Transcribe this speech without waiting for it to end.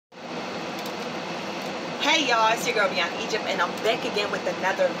Hey y'all, it's your girl Beyond Egypt, and I'm back again with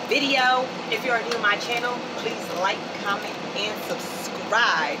another video. If you're new to my channel, please like, comment, and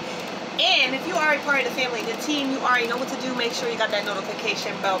subscribe. And if you are a part of the family, the team, you already know what to do. Make sure you got that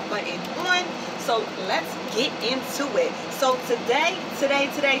notification bell button on. So let's get into it. So today,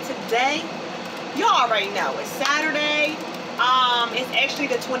 you already know it's Saturday. It's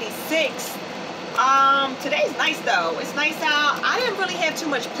actually the 26th. Today's nice though. It's nice out. I didn't really have too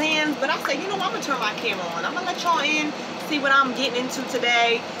much plans, but I said, you know what, I'm gonna turn my camera on. I'm gonna let y'all in, see what I'm getting into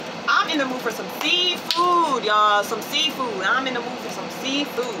today. I'm in the mood for some seafood, y'all. Some seafood. I'm in the mood for some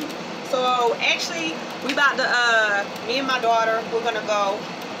seafood. So actually, we about to, me and my daughter, we're gonna go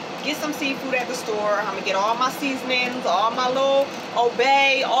get some seafood at the store. I'm gonna get all my seasonings, all my little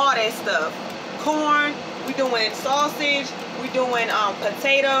obey, all that stuff. Corn, we doing sausage, we doing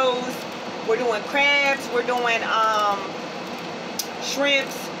potatoes, we're doing crabs, we're doing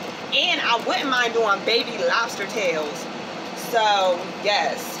shrimps, and I wouldn't mind doing baby lobster tails. So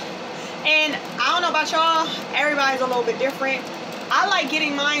yes, and I don't know about y'all, everybody's a little bit different. I like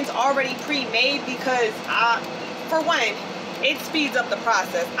getting mine already pre-made because for one, it speeds up the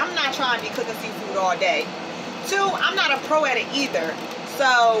process. I'm not trying to be cooking seafood all day. Two, I'm not a pro at it either.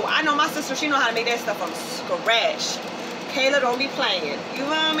 So I know my sister, she know how to make that stuff from scratch. Kayla don't be playing, you know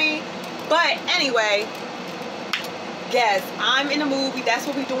what I mean? But anyway, yes, I'm in the mood. That's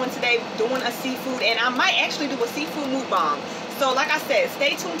what we're doing today. We're doing a seafood, and I might actually do a seafood mukbang. So like I said,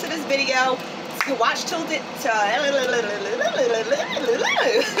 stay tuned to this video. Watch till the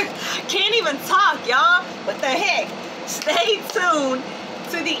can't even talk, y'all. What the heck? Stay tuned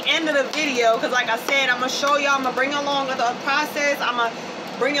to the end of the video, because like I said, I'm gonna show y'all. I'm gonna bring you along with the process. I'm gonna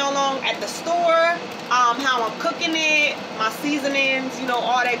bring you along at the store, how I'm cooking it, my seasonings, you know,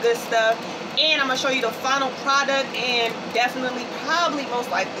 all that good stuff. And I'm gonna show you the final product, and definitely, probably,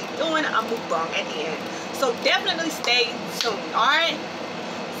 most likely doing a mukbang at the end. So definitely stay tuned. All right.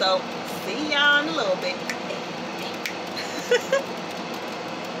 So see y'all in a little bit.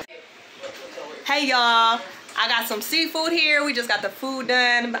 Hey y'all, I got some seafood here. We just got the food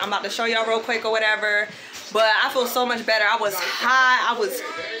done. I'm about to show y'all real quick or whatever. But I feel so much better. I was high. I was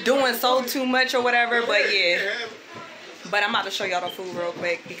doing so too much or whatever. But yeah. But I'm about to show y'all the food real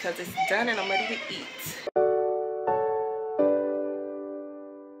quick because it's done and I'm ready to eat.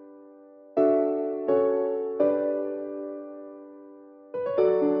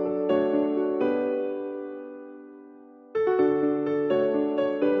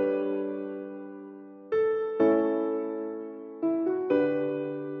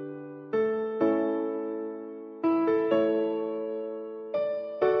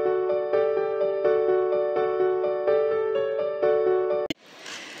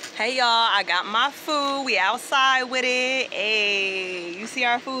 Hey y'all, I got my food. We outside with it. Hey, you see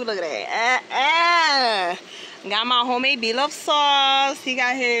our food? Look at that. Got my homemade beef sauce. He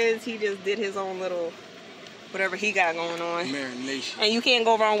got his. He just did his own little whatever he got going on. Marination. And you can't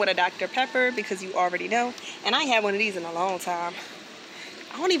go wrong with a Dr. Pepper because you already know. And I ain't had one of these in a long time.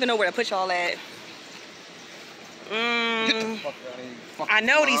 I don't even know where to put y'all at. I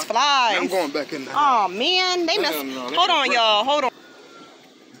know these flies. I'm going back in there. Oh man, they must. Hold on, y'all. Hold on.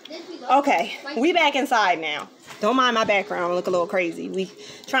 Okay, we back inside now. Don't mind my background, I look a little crazy. We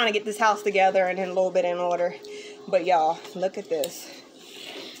trying to get this house together and then a little bit in order. But y'all, look at this.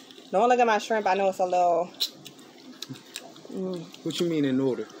 Don't look at my shrimp, I know it's a little... What you mean in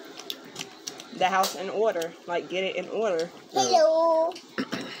order? The house in order, like get it in order. Hello.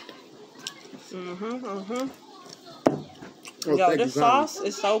 Oh, yo, this sauce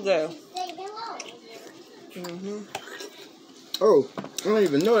is so good. Oh, I don't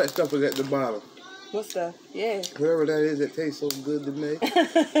even know that stuff was at the bottom. What's the, yeah. Whatever that is, it tastes so good to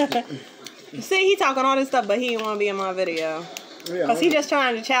me. See, he talking all this stuff, but he didn't want to be in my video. Yeah, Cause he just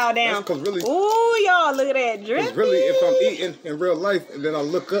trying to chow down. Really, ooh, y'all, look at that drippy. It's really, if I'm eating in real life and then I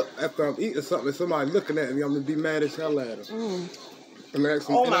look up after I'm eating something and somebody looking at me, I'm gonna be mad as hell at them.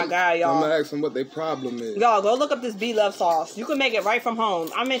 Oh my God, y'all. I'm gonna ask them what their problem is. Y'all, go look up this beloved sauce. You can make it right from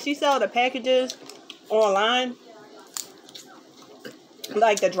home. I mean, she sell the packages online.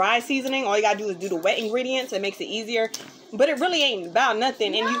 Like the dry seasoning, all you gotta do is do the wet ingredients. It makes it easier, but it really ain't about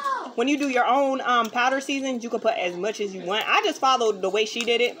nothing. And when you do your own powder seasonings, you can put as much as you want. I just followed the way she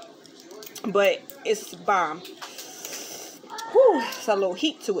did it, but it's bomb. Whew, it's a little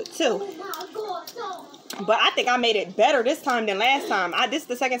heat to it too. But I think I made it better this time than last time. This is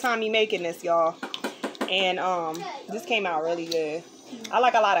the second time me making this, y'all, and this came out really good. I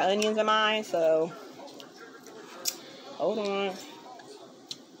like a lot of onions in mine, so hold on.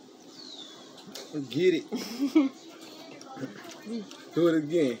 Get it. Do it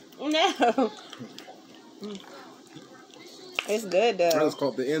again. No. It's good though. That was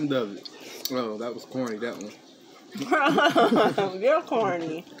called the end of it. Oh, that was corny, that one. You're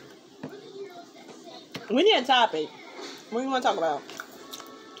corny. We need a topic. What do you want to talk about?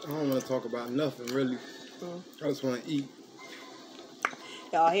 I don't want to talk about nothing, really. I just want to eat.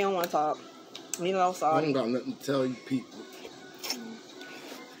 Y'all, he don't want to talk. You know, I sorry. don't got nothing to tell you people.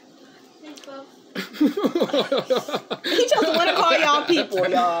 He just want to call y'all people,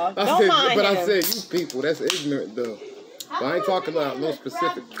 y'all. Don't mind but him. I said you people. That's ignorant, though. But I ain't talking about no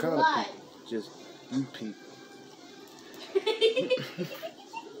specific kind of people. Just you people.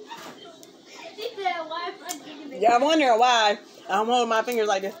 Yeah, I'm wondering why I'm holding my fingers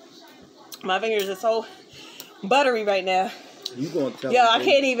like this. My fingers are so buttery right now. You gonna tell Yo, me? I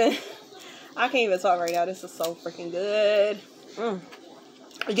can't even talk right now. This is so freaking good.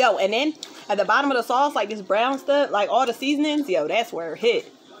 Yo, and then at the bottom of the sauce, like this brown stuff, like all the seasonings, yo, that's where it hit.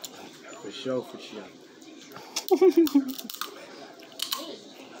 For sure, for sure.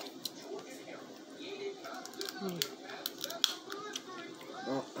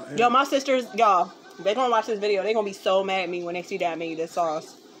 Yo, my sisters, y'all, they gonna watch this video. They gonna be so mad at me when they see that I made this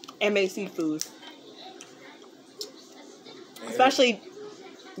sauce and made seafood. Especially,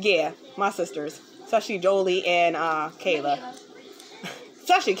 yeah, my sisters. Especially Jolie and Kayla.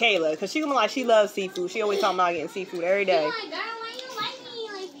 Especially Kayla, because she gonna be like, she loves seafood. She always talking about getting seafood every day. Oh my God, why you like me?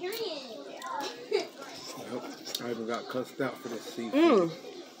 Like, period. I even got cussed out for this seafood.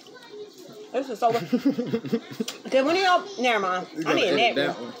 This is so good. Okay, when y'all, never mind. I need a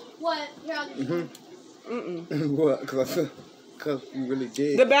napkin. What? Here, I'll get you. What? Because you really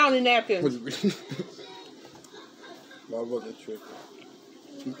did. The bounty napkin. I wasn't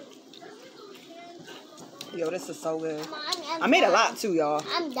tripping. Yo, this is so good. I made a lot too, y'all.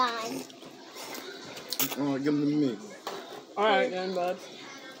 I'm done. Oh, give them to me. Alright then, bud.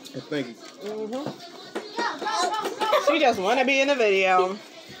 Oh, thank you. She just wanna be in the video.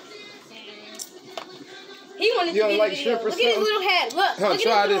 He wanted You to don't be like in the shrimp video. or Look at his something? little head. Look. Huh, Look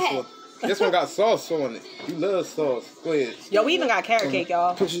try at his this little one. head. This one got sauce on it. You love sauce. Go ahead. Yo, we even got carrot cake,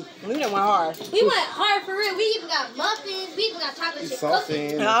 y'all. We done went hard. We went hard for real. We even got muffins. We even got chocolate chip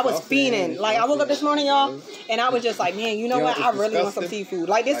cookies. And I was fiending. Like, I woke up this morning, y'all, and I was just like, man, you know what? I really want some seafood.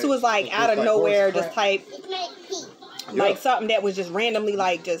 Like, this was like out of nowhere, just type, like something that was just randomly,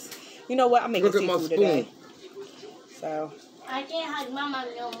 like, just, you know what? I'm making seafood today. So. I can't hug Mama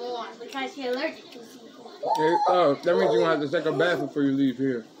no more because she's allergic to seafood. Hey, that means you're going to have to take a bath before you leave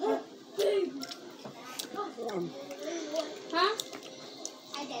here. Huh?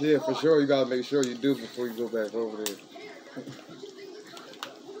 Yeah, for sure. You got to make sure you do before you go back over there.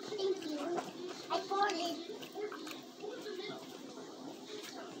 Thank you. I bought it.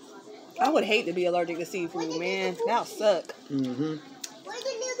 I would hate to be allergic to seafood, man. That would suck. Mm-hmm. Where's the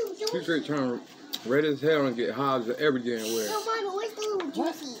little juicy? You straight trying to red as hell and get hives every damn where. No, Mama, where's the little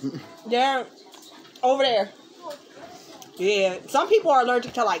juicy? Yeah, over there. Yeah, some people are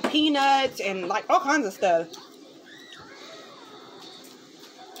allergic to like peanuts and like all kinds of stuff.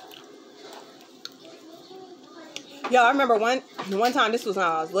 Yeah, I remember one time, this was when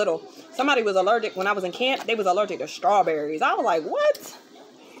I was little. Somebody was allergic when I was in camp. They was allergic to strawberries. I was like, what?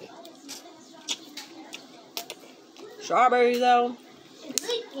 Strawberries though? It's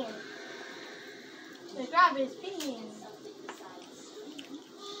leaking. The strawberry's peeing.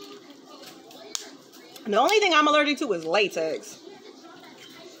 The only thing I'm allergic to is latex.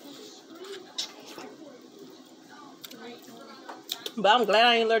 But I'm glad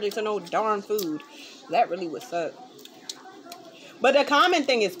I ain't allergic to no darn food. That really would suck. But the common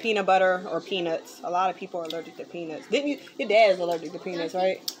thing is peanut butter or peanuts. A lot of people are allergic to peanuts. Didn't you? Your dad's allergic to peanuts,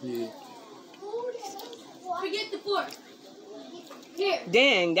 right? Yeah. Forget the fork. Here.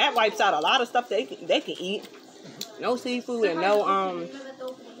 Dang, that wipes out a lot of stuff they can eat. No seafood and no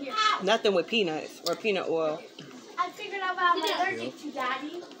nothing with peanuts or peanut oil. I figured out what I'm allergic to,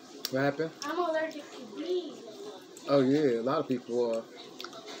 Daddy. What happened? I'm allergic to bees. Oh, yeah. A lot of people are.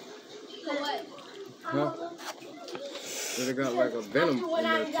 So what? Huh? They got like a venom in When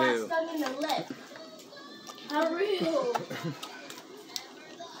I their got tail. stung in the lip. How real?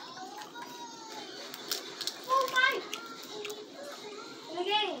 Oh, fine. In the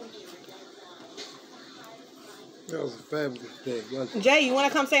game. That was a fabulous day, wasn't it? Jay, you want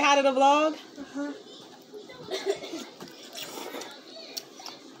to come say hi to the vlog?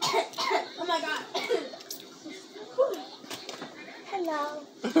 Oh my God. Hello.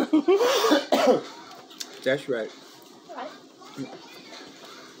 That's right.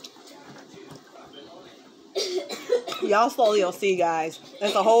 Y'all slowly will see, guys.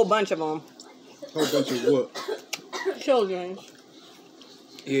 There's a whole bunch of them. Whole bunch of what? Children.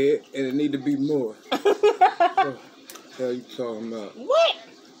 Yeah, and it need to be more. What the hell you talking about? What?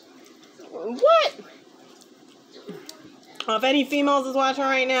 What? If any females is watching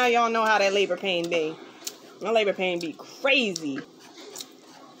right now, y'all know how that labor pain be. My labor pain be crazy.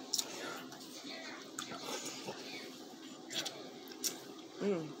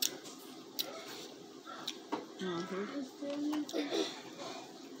 Mm.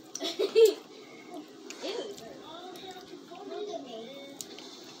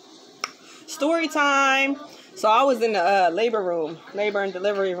 Story time. So I was in the labor and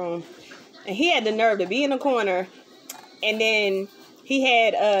delivery room, and he had the nerve to be in the corner, and then he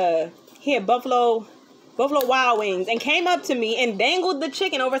had Buffalo Wild Wings, and came up to me and dangled the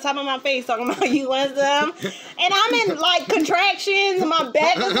chicken over top of my face, talking about, you want some? And I'm in like contractions, my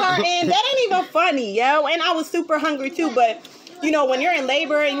back is hurting. That ain't even funny, yo. And I was super hungry too, but you know, when you're in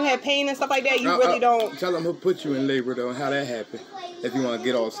labor and you have pain and stuff like that, you really don't. Tell them who put you in labor though, and how that happened. If you want to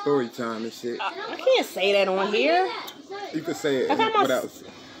get all story time and shit. I can't say that on here. You can say it without.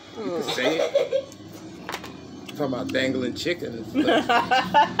 You can say it. Talking about dangling chicken and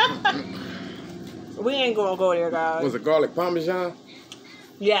stuff. We ain't gonna go there, guys. Was it garlic parmesan?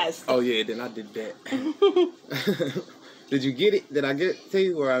 Yes. Oh yeah, then I did that. Did you get it? Did I get it to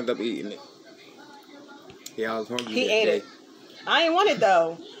you, or I ended up eating it? Yeah, I was hungry. He ate it. I ain't want it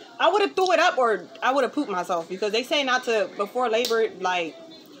though. I would have threw it up, or I would have pooped myself, because they say not to, before labor, like,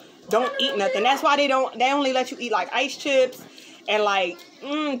 don't eat nothing. That's why they only let you eat like ice chips, and like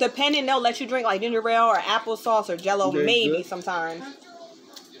depending, they'll let you drink like ginger ale or applesauce or Jello, maybe good. Sometimes.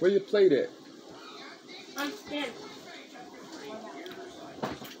 Where you plate at? I'm standing.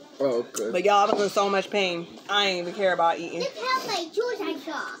 Oh, okay. But y'all, I was in so much pain. I ain't even care about eating. Look how much juice I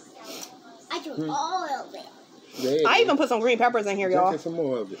saw. I took all of it. Yeah, I even put some green peppers in here, y'all. Some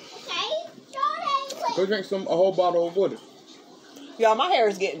more of it. Okay, go drink a whole bottle of water. Y'all, my hair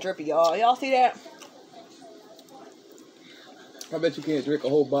is getting drippy, y'all. Y'all see that? I bet you can't drink a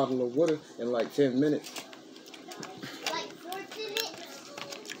whole bottle of water in like 10 minutes. Like 4 minutes?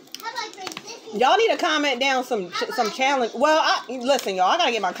 How about 50? Y'all need to comment down some challenge. Well, listen, y'all. I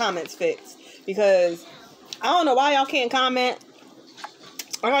gotta get my comments fixed, because I don't know why y'all can't comment.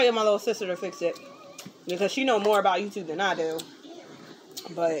 I gotta get my little sister to fix it, because she know more about YouTube than I do.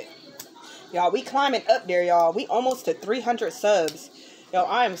 But y'all, we climbing up there, y'all. We almost to 300 subs. Yo,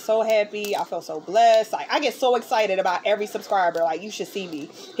 I am so happy. I feel so blessed. Like, I get so excited about every subscriber. Like, you should see me.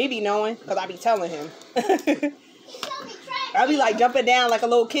 He be knowing, because I be telling him. I be like jumping down like a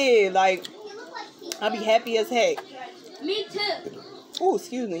little kid. Like, I be happy as heck. Me too. Oh,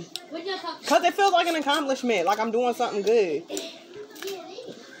 excuse me. Because it feels like an accomplishment. Like I'm doing something good.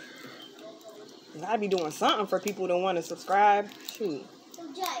 I be doing something for people that want to subscribe. Shoot.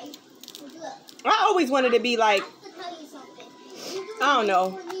 I always wanted to be like, I don't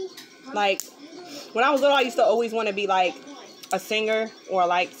know, like when I was little, I used to always want to be like a singer, or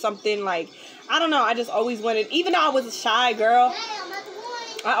like something like, I don't know, I just always wanted, even though I was a shy girl,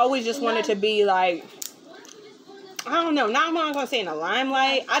 I always just wanted to be like, I don't know, not I'm not gonna say in the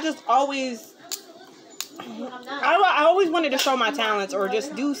limelight. I just always, I always wanted to show my talents, or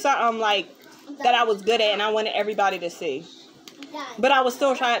just do something like that I was good at, and I wanted everybody to see. But I was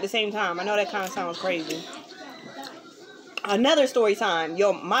still shy at the same time. I know that kind of sounds crazy. Another story time.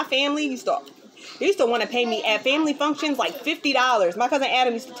 Yo, my family used to want to pay me at family functions like $50. My cousin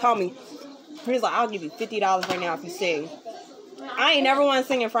Adam used to tell me, he was like, I'll give you $50 right now if you sing. I ain't never want to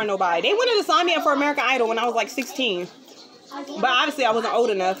sing in front of nobody. They wanted to sign me up for American Idol when I was like 16. But obviously I wasn't old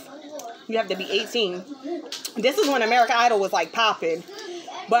enough. You have to be 18. This is when American Idol was like popping.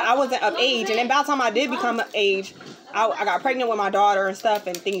 But I wasn't of age. And then by the time I did become of age, I got pregnant with my daughter and stuff,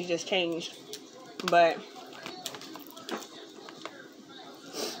 and things just changed. But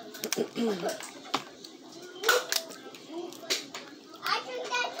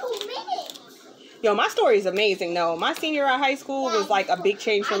yo, my story is amazing though. My senior year of high school was like a big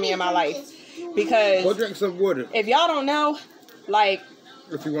change for me in my life, because go drink some water. If y'all don't know, like,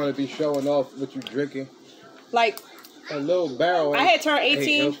 if you want to be showing off what you're drinking, like a little barrel. I had turned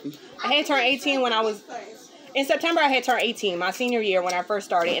 18. I had turned 18 when I was in September. I had turned 18 my senior year when I first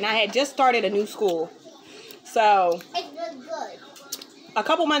started, and I had just started a new school. So a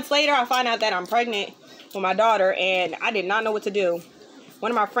couple months later, I find out that I'm pregnant with my daughter, and I did not know what to do.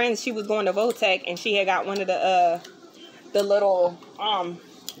 One of my friends, she was going to Votech, and she had got one of the little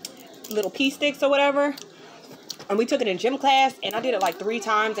pea sticks or whatever, and we took it in gym class, and I did it like 3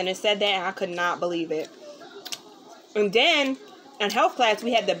 times, and it said that, and I could not believe it. And then in health class,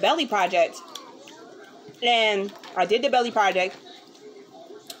 we had the belly project, and I did the belly project,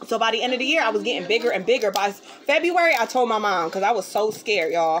 So by the end of the year, I was getting bigger and bigger. By February, I told my mom because I was so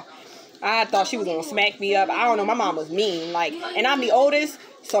scared, y'all. I thought she was going to smack me up. I don't know. My mom was mean. Like, and I'm the oldest,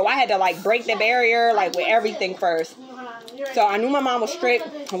 so I had to, like, break the barrier, like, with everything first. So I knew my mom was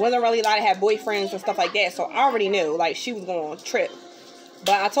strict. I wasn't really allowed to have boyfriends and stuff like that. So I already knew, like, she was going to trip.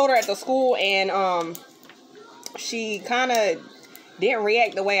 But I told her at the school, and she kind of didn't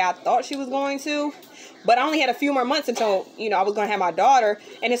react the way I thought she was going to. But I only had a few more months until, you know, I was going to have my daughter.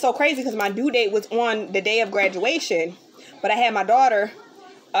 And it's so crazy because my due date was on the day of graduation. But I had my daughter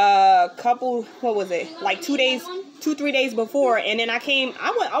what was it? Like 3 days before. And then I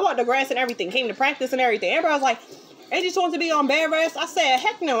walked the grass and everything. Came to practice and everything. Everybody was like, "They just want to be on bed rest." I said,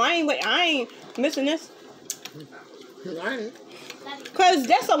 "Heck no, I ain't missing this." Because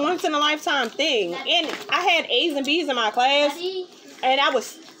that's a once in a lifetime thing. And I had A's and B's in my class. And I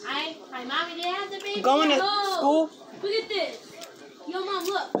was going to school. Look at this. Yo, Mom,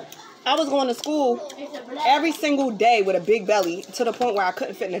 look. I was going to school every single day with a big belly to the point where I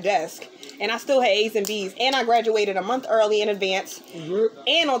couldn't fit in the desk. And I still had A's and B's. And I graduated a month early in advance.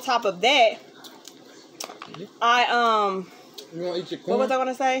 And on top of that, what was I going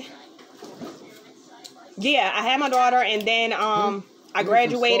to say? Yeah, I had my daughter, and then I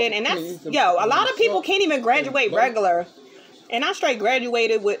graduated. And that's, a lot of people can't even graduate regular. And I straight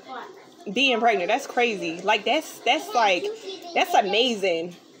graduated with being pregnant. That's crazy. Like, that's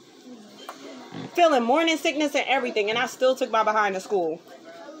amazing. Feeling morning sickness and everything, and I still took my behind to school.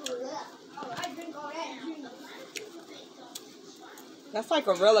 That's like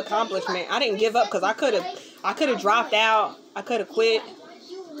a real accomplishment. I didn't give up because I could have dropped out. I could have quit.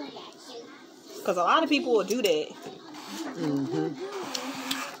 Because a lot of people will do that.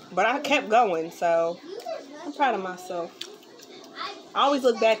 But I kept going, so I'm proud of myself. I always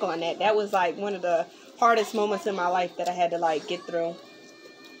look back on that. That was like one of the hardest moments in my life that I had to like get through.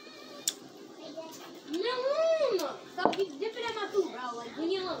 Stop dipping at my food, bro. Like, leave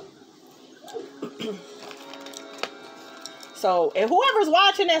me alone. So, if whoever's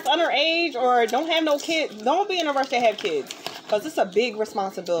watching that's underage or don't have no kids, don't be in a rush to have kids. Because it's a big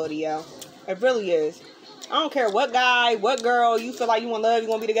responsibility, yo. It really is. I don't care what guy, what girl you feel like you want to love, you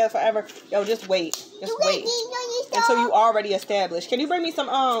want to be together forever. Yo, just wait. Just wait. Until you already established. Can you bring me some,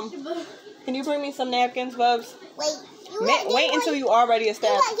 napkins, Bubs? Wait until you already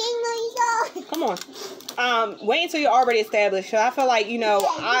established. Come on. Wait until you're already established. I feel like,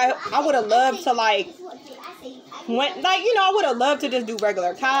 I would have loved to, like, I would have loved to just do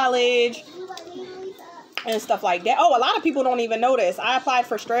regular college and stuff like that. Oh, a lot of people don't even know this. I applied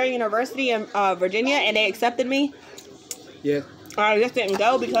for Strayer University in Virginia, and they accepted me. Yeah. I just didn't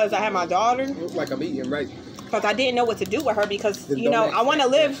go because I had my daughter. Looks like I'm eating right. Because I didn't know what to do with her because, I want to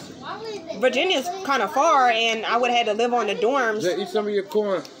live. Virginia's kind of far, and I would have had to live on the dorms. Yeah, eat some of your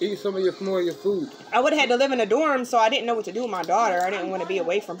corn. Eat some of more of your food. I would have had to live in the dorms, so I didn't know what to do with my daughter. I didn't want to be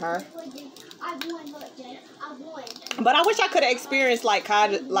away from her. But I wish I could have experienced like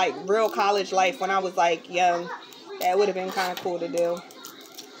college, like real college life when I was like young. That would have been kind of cool to do.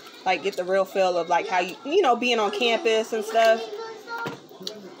 Like get the real feel of like how you being on campus and stuff.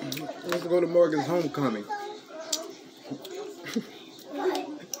 Let's go to Morgan's homecoming.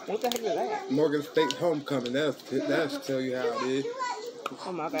 What the heck is that? Morgan State homecoming. That's tell you how it is.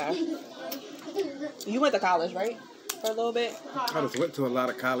 Oh my God. You went to college, right? For a little bit? I just went to a lot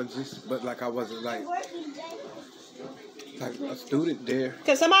of colleges, but like I wasn't like a student there.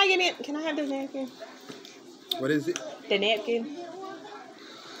 Can somebody give me can I have this napkin? What is it? The napkin.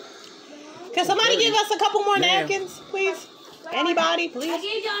 Can somebody give us a couple more napkins, please? Anybody, please? I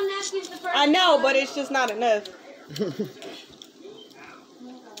gave y'all napkins the first I know, but it's just not enough.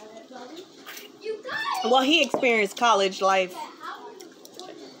 Well, he experienced college life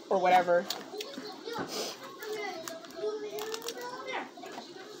or whatever.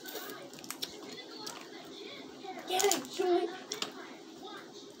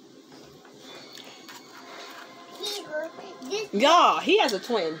 Y'all, he has a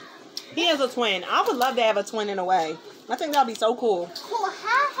twin. He has a twin. I would love to have a twin in a way. I think that'd be so cool. I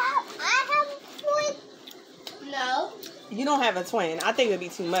have a twin? No. You don't have a twin. I think it'd be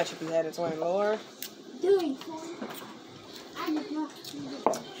too much if you had a twin, Lord.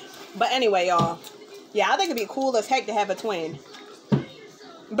 But anyway, y'all. Yeah, I think it'd be cool as heck to have a twin.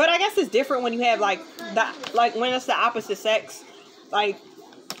 But I guess it's different when you have like when it's the opposite sex. Like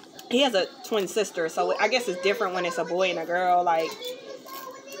he has a twin sister, so I guess it's different when it's a boy and a girl. Like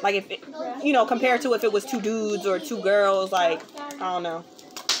if it, compared to if it was two dudes or two girls. Like I don't know.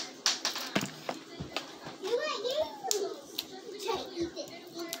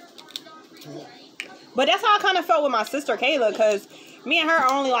 But that's how I kind of felt with my sister Kayla, because Me and her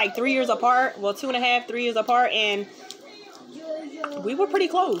are only like 3 years apart. Well, 2.5, 3 years apart, and we were pretty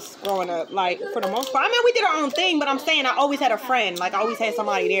close growing up. Like for the most part. I mean, we did our own thing, but I'm saying I always had a friend. Like I always had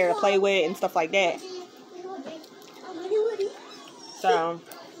somebody there to play with and stuff like that. So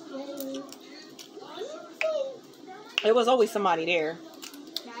it was always somebody there.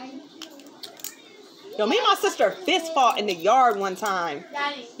 Yo, me and my sister fist fought in the yard one time.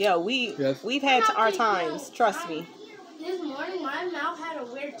 Yo, we've had our times. Trust me. This morning, my mouth had a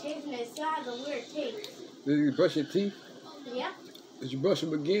weird taste, and it still has a weird taste. Did you brush your teeth? Yeah. Did you brush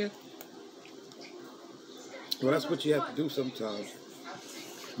them again? Well, that's what you have to do sometimes.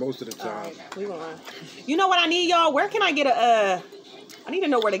 Most of the time. We gonna. You know what I need, y'all? Where can I get a? I need to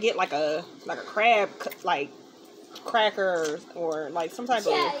know where to get like a crab like cracker or like some type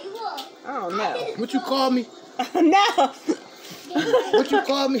of. I don't know. What you call me? No. What you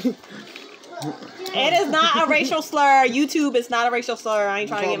call me? It is not a racial slur. YouTube is not a racial slur. I ain't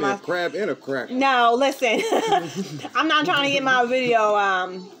trying to get my a crab and a cracker. No, listen. I'm not trying to get my video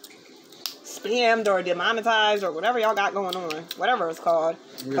spammed or demonetized or whatever y'all got going on. Whatever it's called.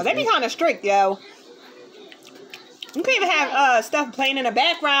 Because they be kind of strict, yo. You can't even have stuff playing in the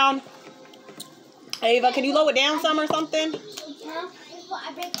background. Ava, can you lower it down some or something?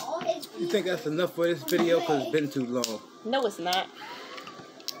 You think that's enough for this video? Because it's been too long. No, it's not.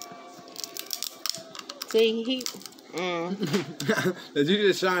 See, Did you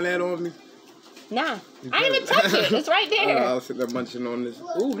just shine that on me? Nah. I didn't even touch it. It's right there. I was sitting there munching on this.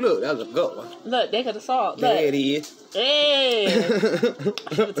 Ooh, look, that was a good one. Look, they could have saw it. Look. There it is. Hey.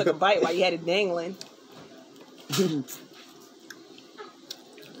 I should have took a bite while you had it dangling.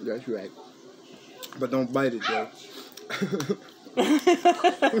 That's right. But don't bite it, though.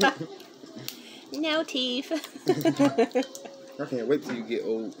 No teeth. I can't wait till you get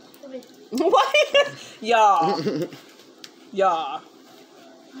old. What? Y'all. Y'all.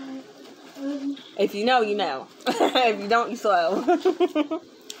 If you know, you know. If you don't, you slow.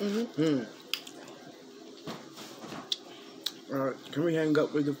 Can we hang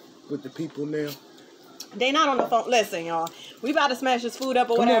up with the people now? They not on the phone. Listen, y'all. We about to smash this food up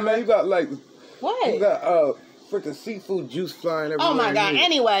or whatever. Come on, man. You got like... What? You got freaking seafood juice flying everywhere. Oh, my God.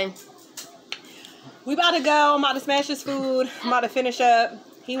 Anyway. We about to go. I'm about to smash this food. I'm about to finish up.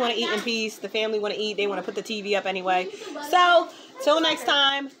 He want to eat in peace. The family want to eat. They want to put the TV up anyway. So, till next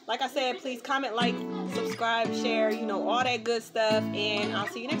time. Like I said, please comment, like, subscribe, share, you know, all that good stuff. And I'll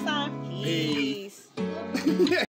see you next time. Peace.